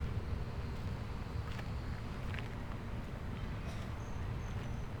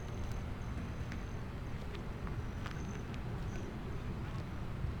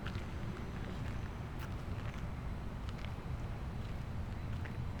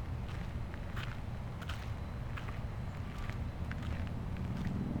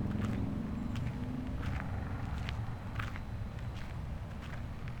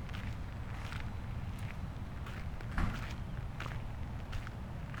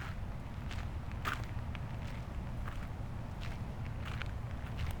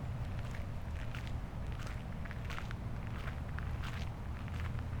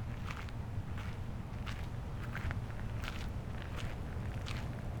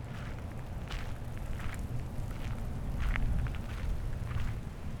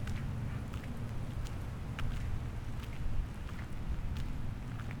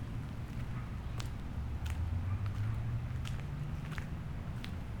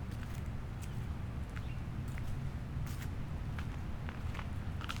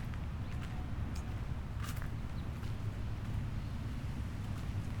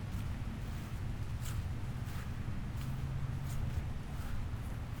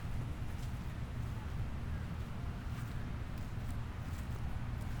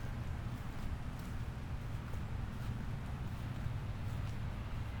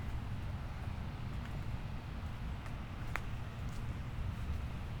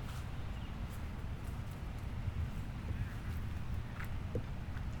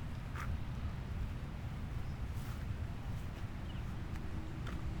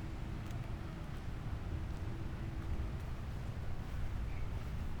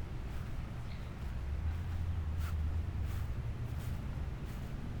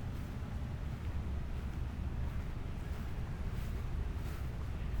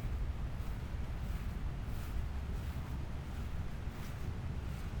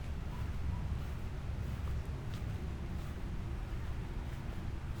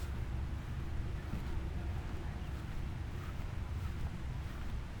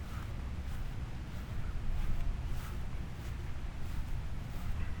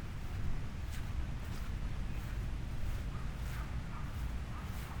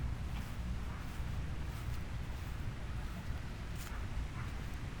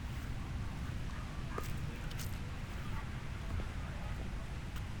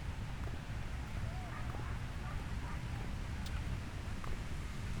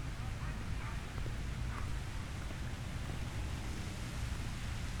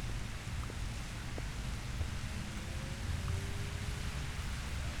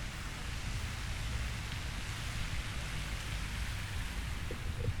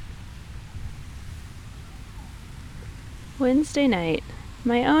Wednesday night.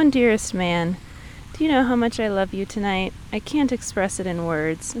 My own dearest man, do you know how much I love you tonight? I can't express it in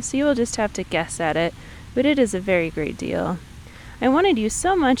words, so you will just have to guess at it, but it is a very great deal. I wanted you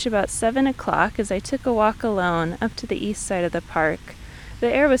so much about 7 o'clock as I took a walk alone up to the east side of the park.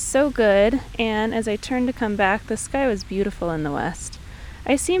 The air was so good, and as I turned to come back, the sky was beautiful in the west.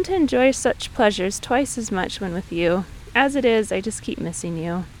 I seem to enjoy such pleasures twice as much when with you. As it is, I just keep missing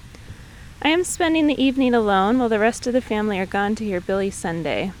you. I am spending the evening alone while the rest of the family are gone to hear Billy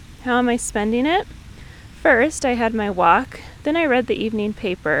Sunday. How am I spending it? First, I had my walk, then I read the evening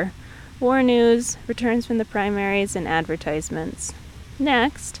paper, war news, returns from the primaries, and advertisements.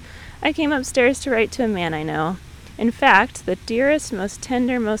 Next, I came upstairs to write to a man I know. In fact, the dearest, most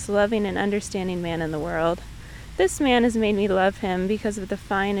tender, most loving, and understanding man in the world. This man has made me love him because of the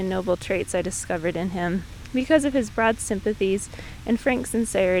fine and noble traits I discovered in him, because of his broad sympathies and frank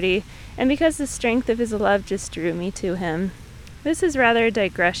sincerity, and because the strength of his love just drew me to him. This is rather a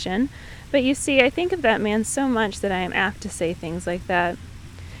digression, but you see, I think of that man so much that I am apt to say things like that.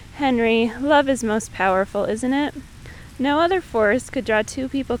 Henry, love is most powerful, isn't it? No other force could draw two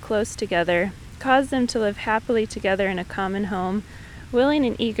people close together, cause them to live happily together in a common home, willing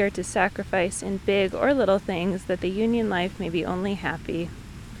and eager to sacrifice in big or little things that the union life may be only happy.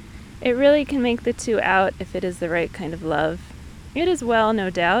 It really can make the two out if it is the right kind of love. It is well,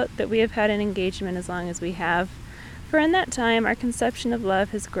 no doubt, that we have had an engagement as long as we have, for in that time our conception of love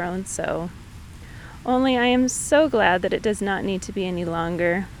has grown so. Only I am so glad that it does not need to be any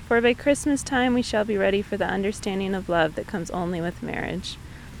longer, for by Christmas time we shall be ready for the understanding of love that comes only with marriage.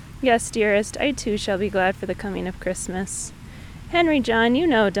 Yes, dearest, I too shall be glad for the coming of Christmas. Henry John, you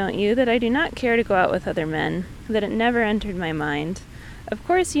know, don't you, that I do not care to go out with other men, that it never entered my mind. Of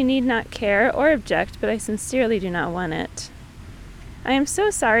course you need not care or object, but I sincerely do not want it. I am so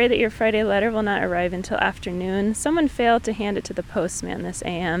sorry that your Friday letter will not arrive until afternoon. Someone failed to hand it to the postman this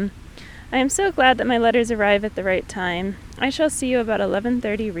a.m. I am so glad that my letters arrive at the right time. I shall see you about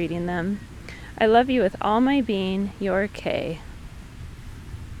 11:30 reading them. I love you with all my being, your Kay.